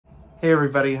Hey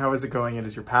everybody, how is it going? It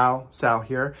is your pal, Sal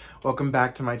here. Welcome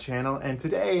back to my channel, and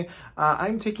today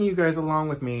I'm taking you guys along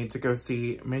with me to go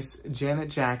see Miss Janet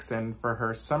Jackson for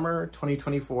her Summer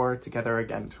 2024 Together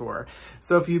Again tour.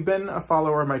 So if you've been a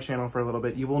follower of my channel for a little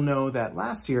bit, you will know that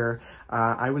last year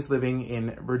I was living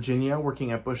in Virginia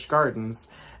working at Busch Gardens,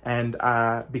 and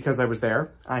because I was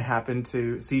there, I happened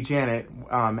to see Janet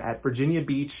at Virginia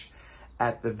Beach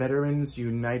at the Veterans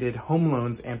United Home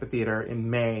Loans Amphitheater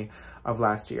in May of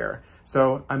last year.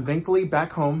 So I'm thankfully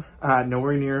back home,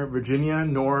 nowhere near Virginia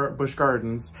nor Busch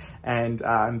Gardens, and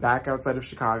I'm back outside of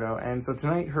Chicago. And so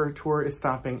tonight her tour is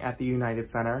stopping at the United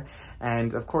Center.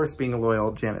 And of course, being a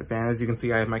loyal Janet fan, as you can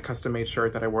see, I have my custom-made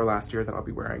shirt that I wore last year that I'll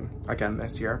be wearing again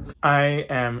this year. I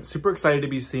am super excited to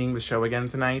be seeing the show again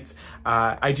tonight.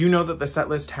 I do know that the set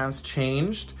list has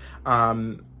changed.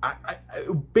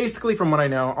 Basically, from what I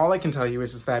know, all I can tell you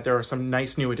is that there are some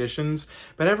nice new additions,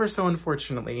 but ever so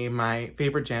unfortunately, my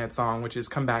favorite Janet song, which is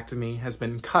Come Back to Me, has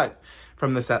been cut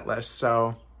from the set list,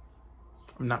 so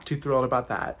I'm not too thrilled about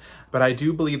that. But I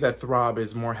do believe that Throb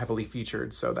is more heavily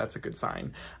featured, so that's a good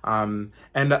sign. And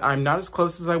I'm not as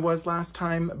close as I was last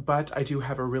time, but I do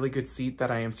have a really good seat that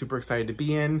I am super excited to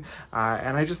be in,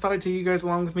 and I just thought I'd take you guys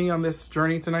along with me on this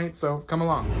journey tonight, so come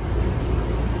along.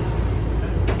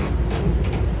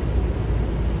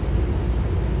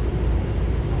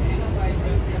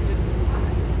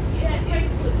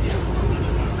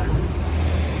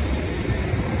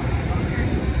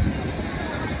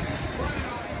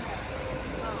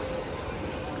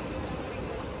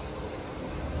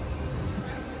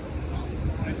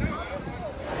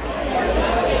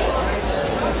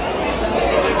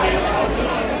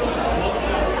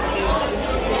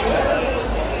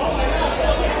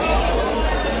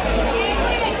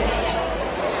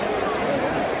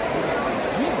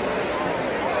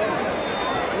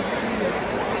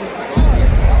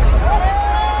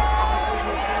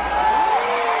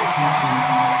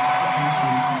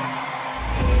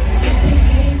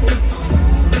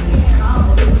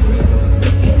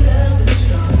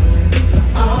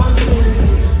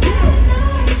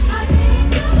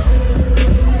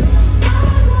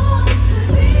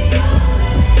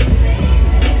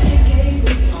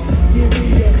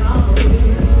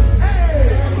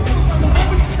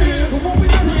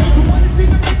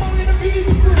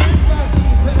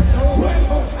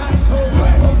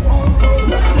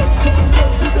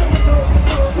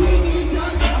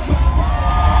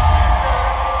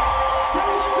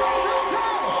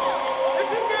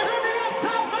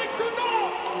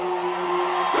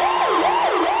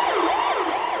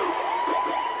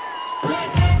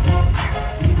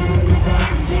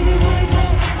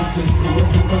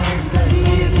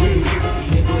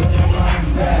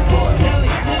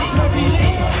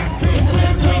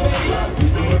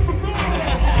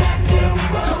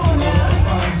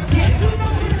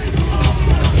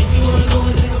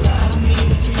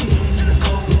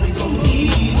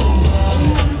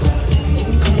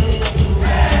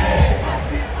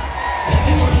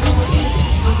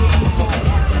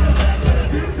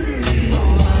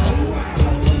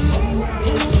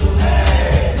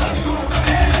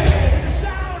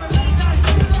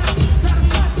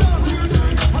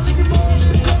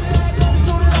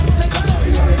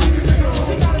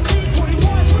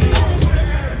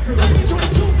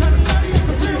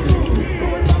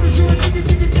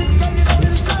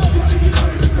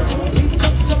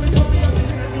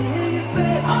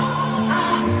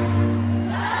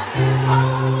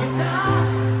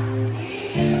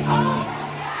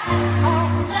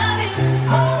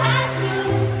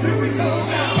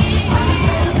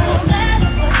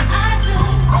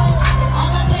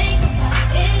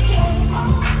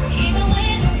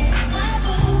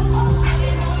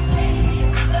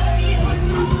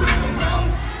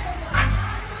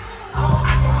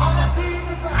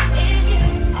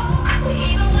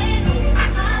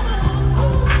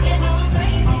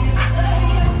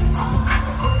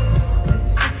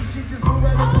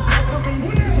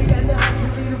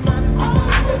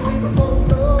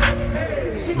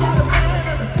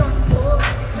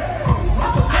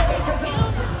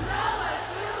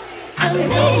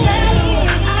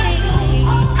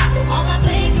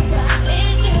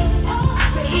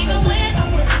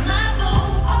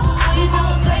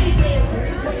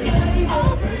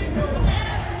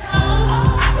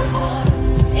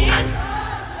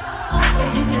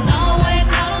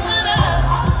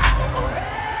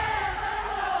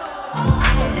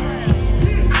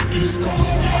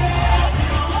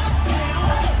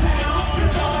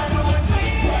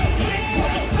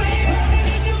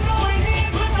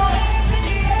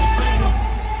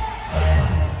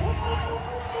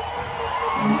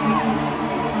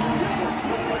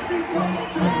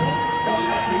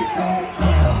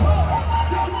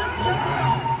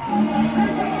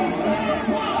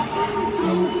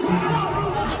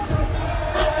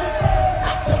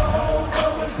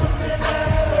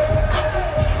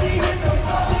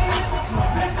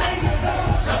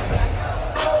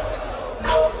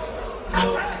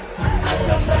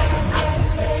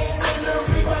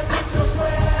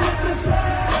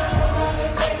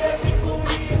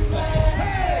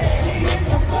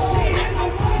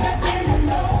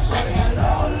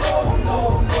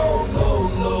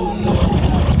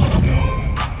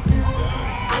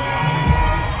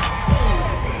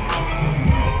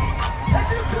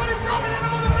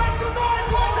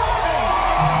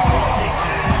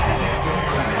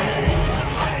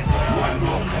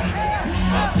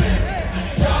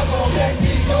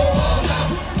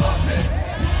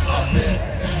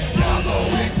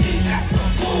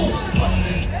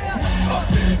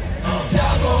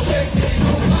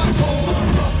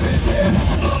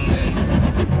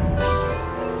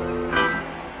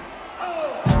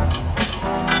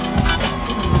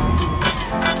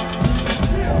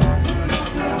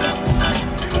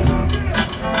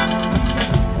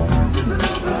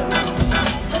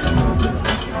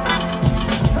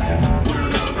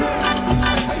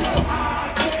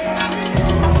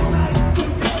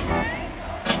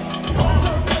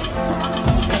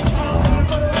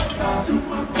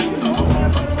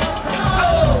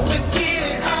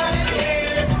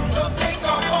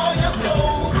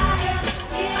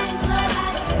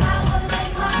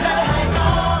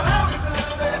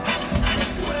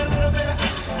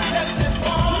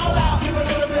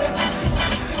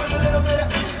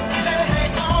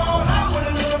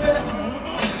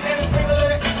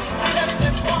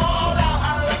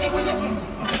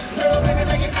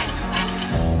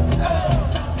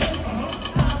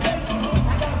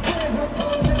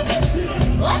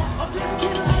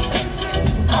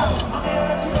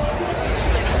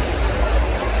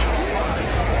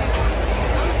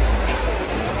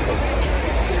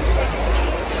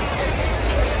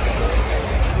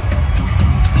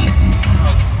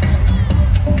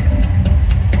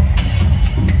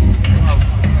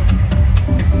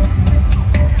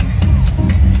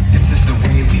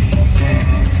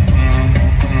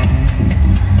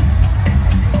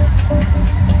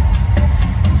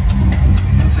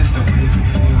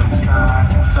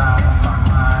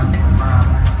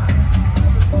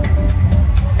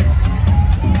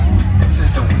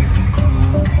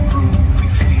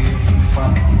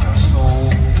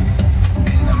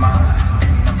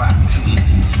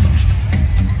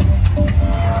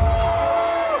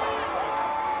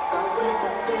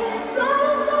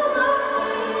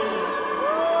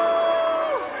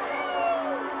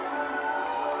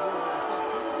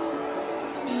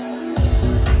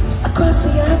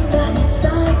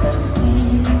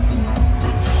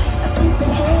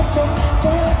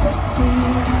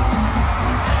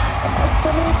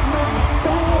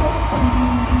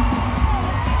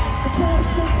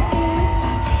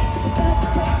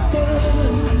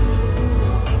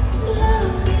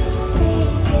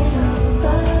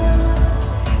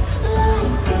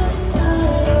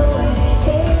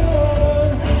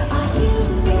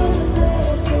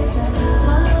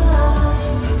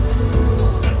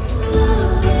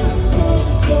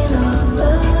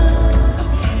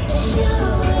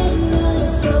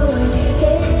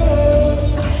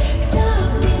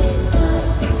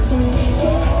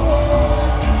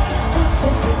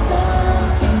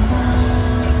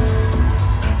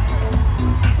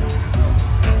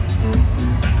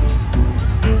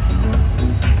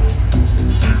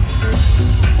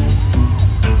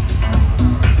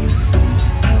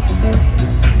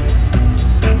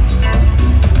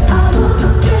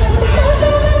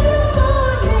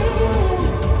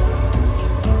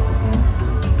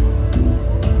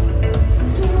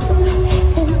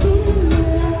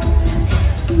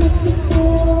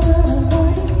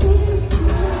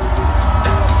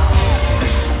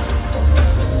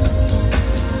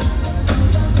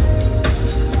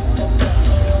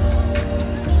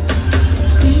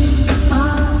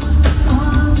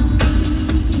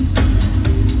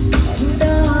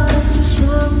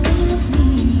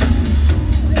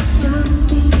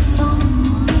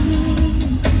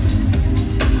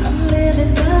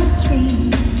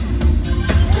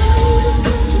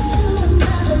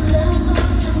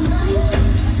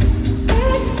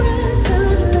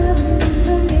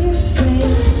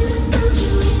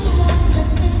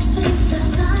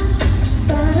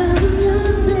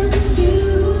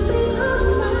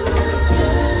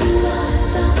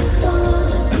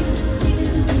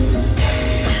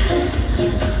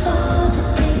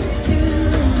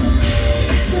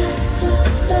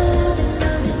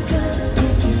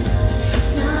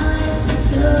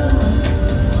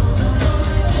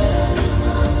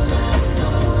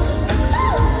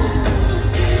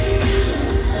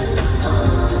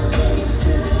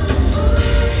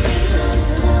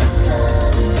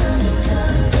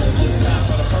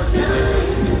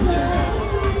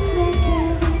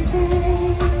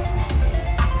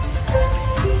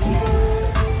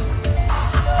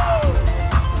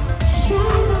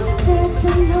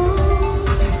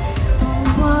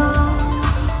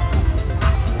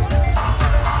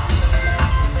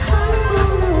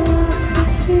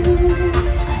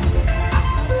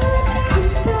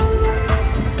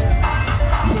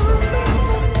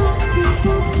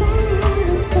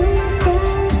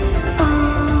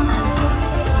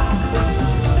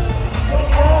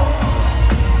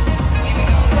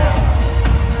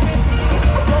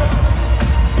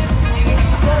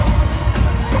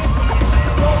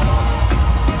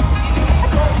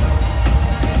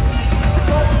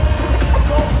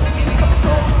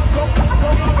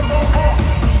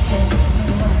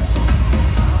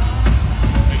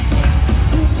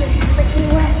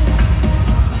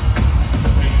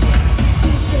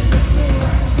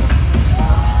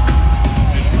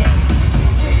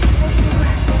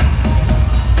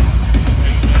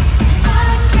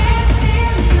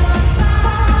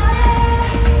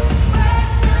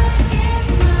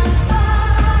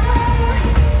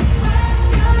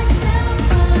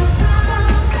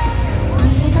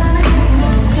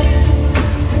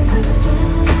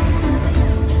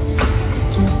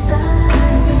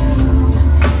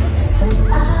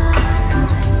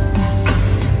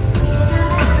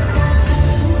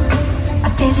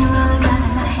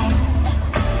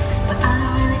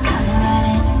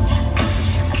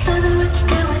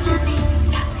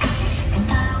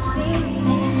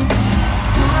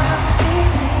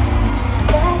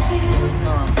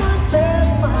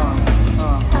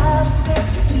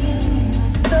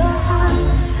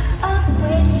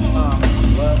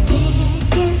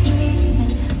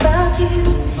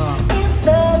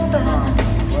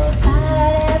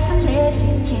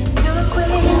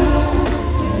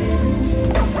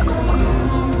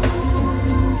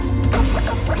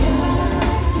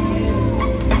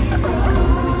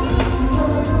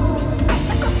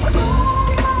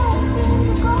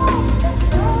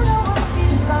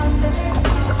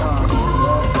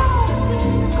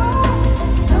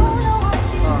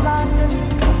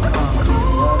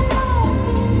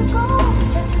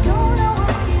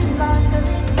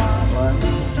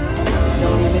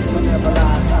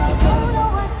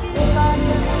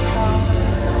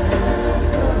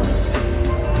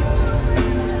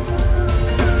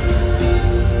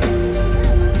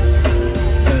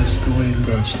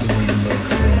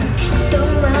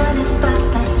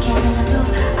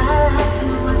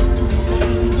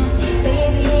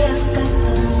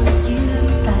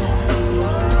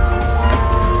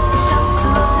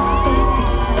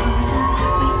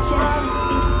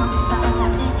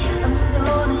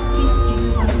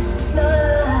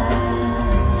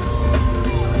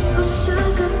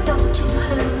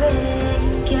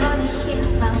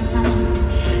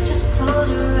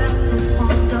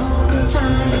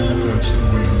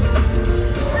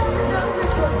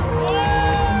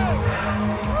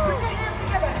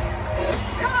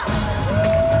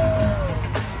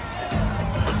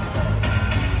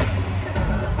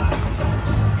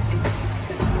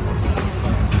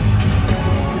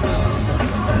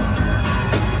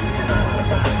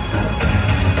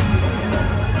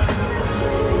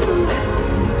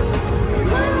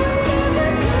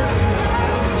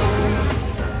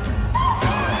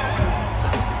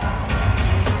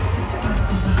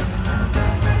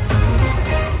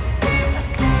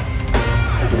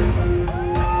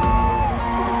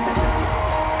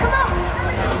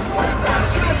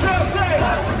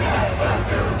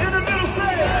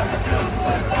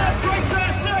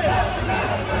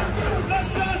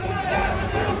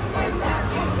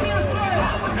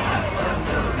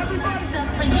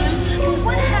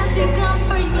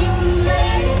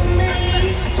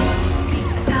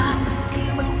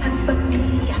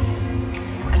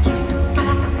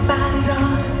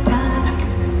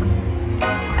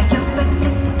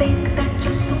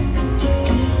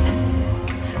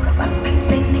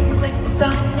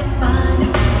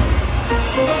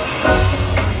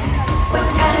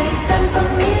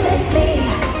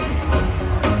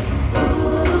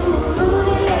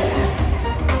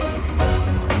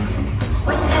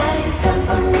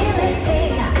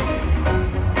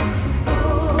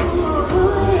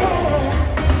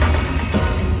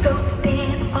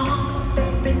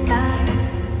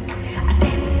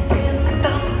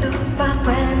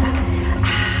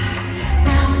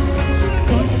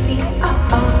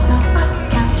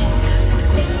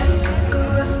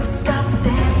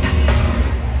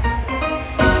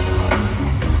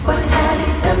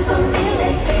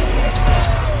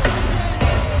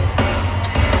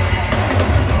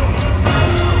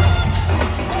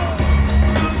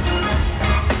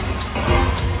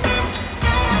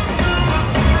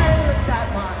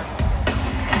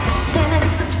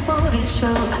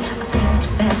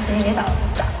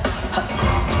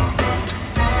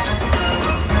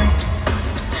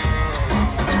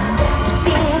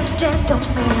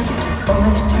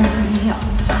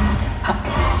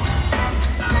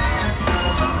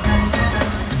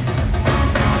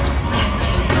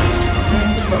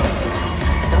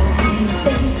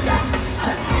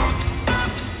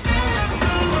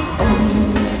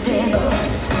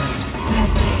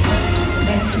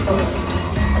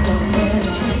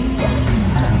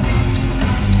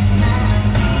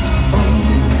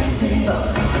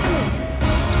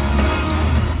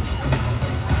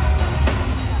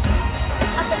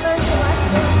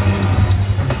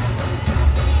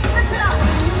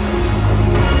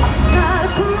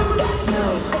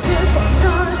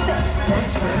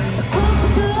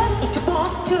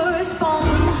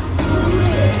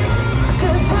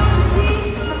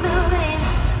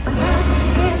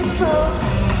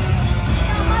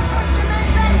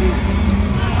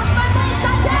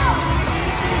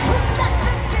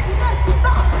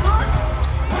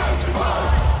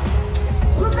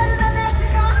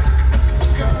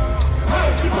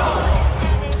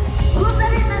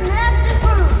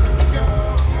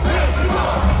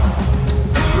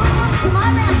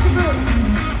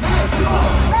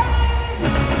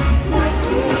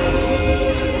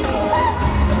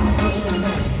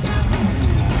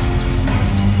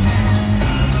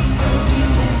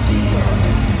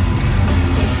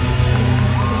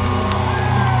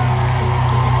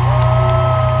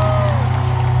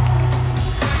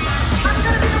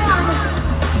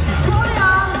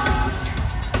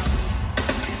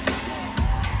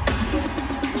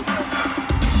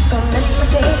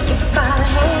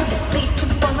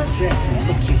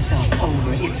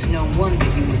 It's no wonder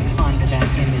you would ponder that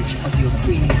image of your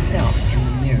preening self in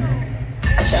the mirror.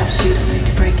 A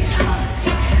sharpshooter breaking hearts,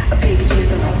 a baby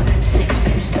gigolo, sex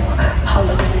pistol,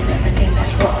 hollering at everything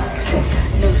that walks.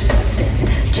 No substance,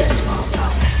 just small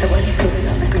talk. And when you put it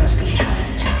on the girls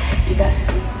behind, you gotta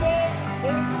sleep.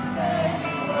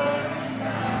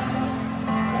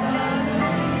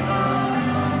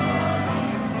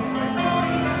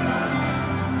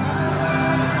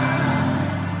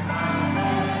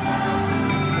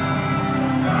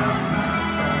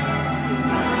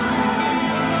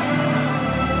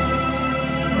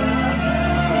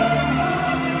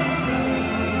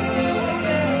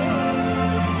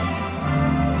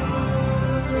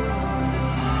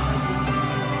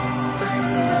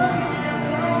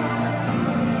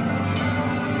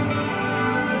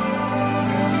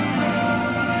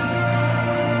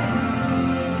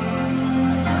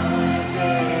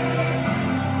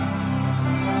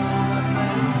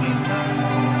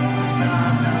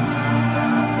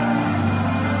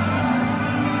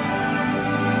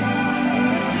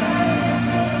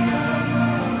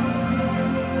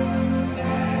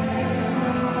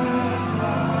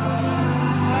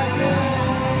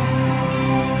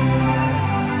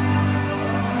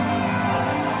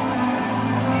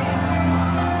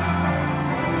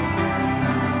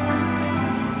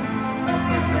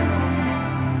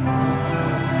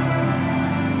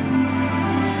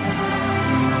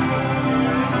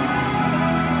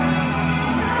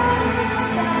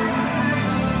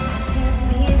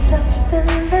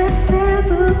 Something that's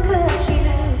taboo, 'cause you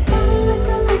look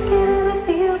it and I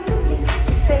feel the need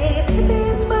to say, baby,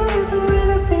 it's whatever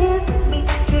and I really me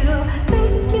to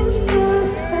make you feel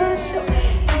special,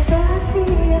 'cause I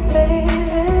see you,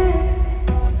 baby.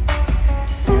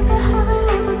 Never have I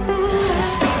ever been.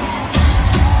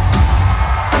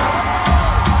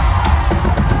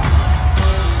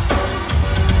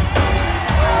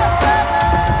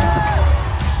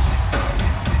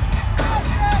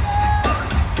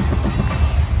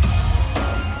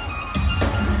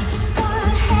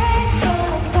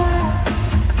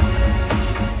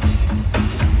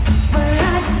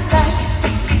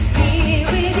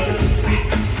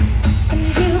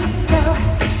 You know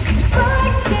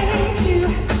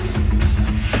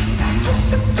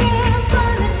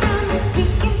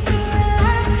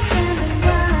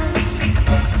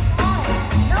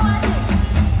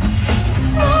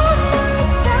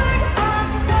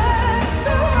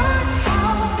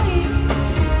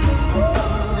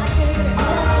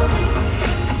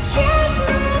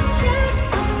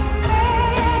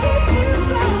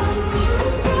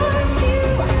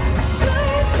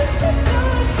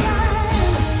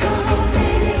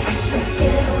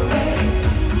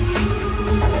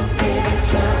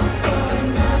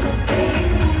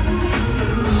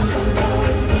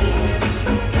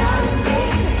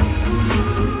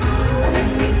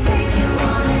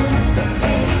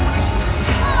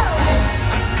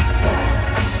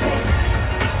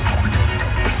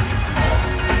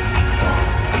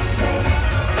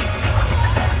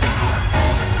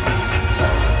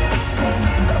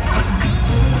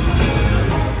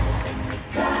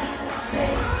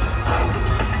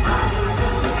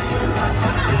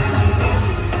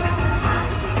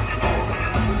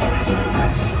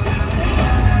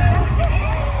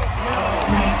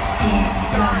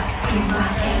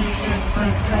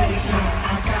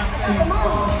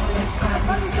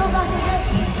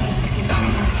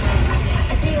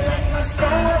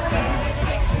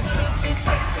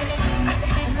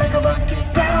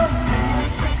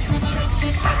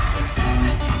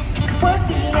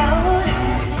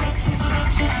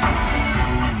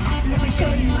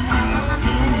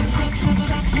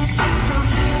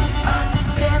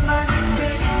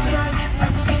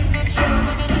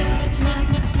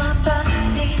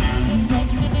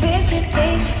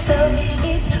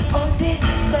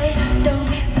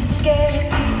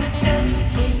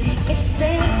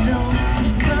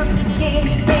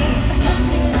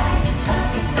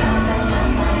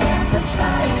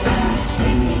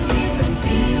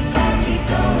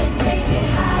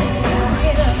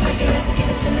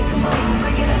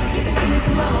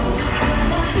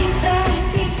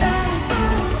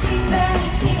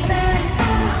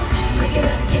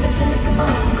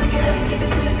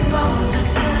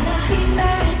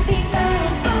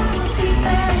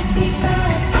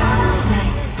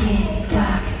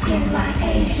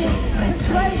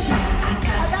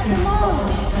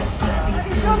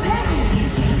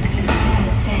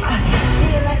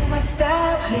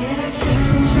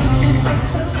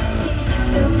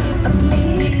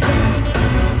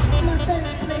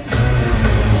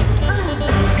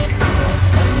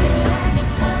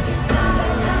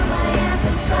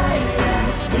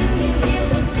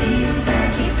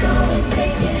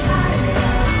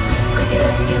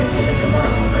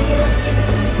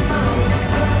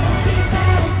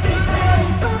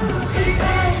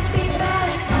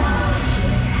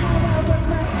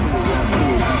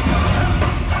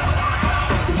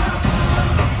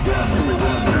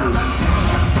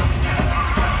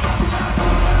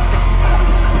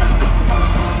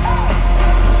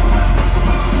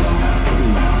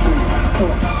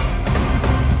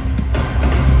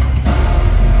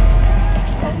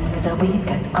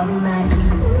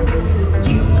You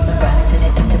on the rise as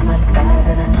you touch my thighs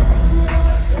and I'm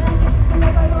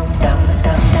down, down,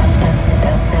 down, down, down,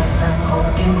 down, down, I'm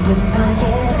holding with my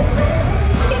head.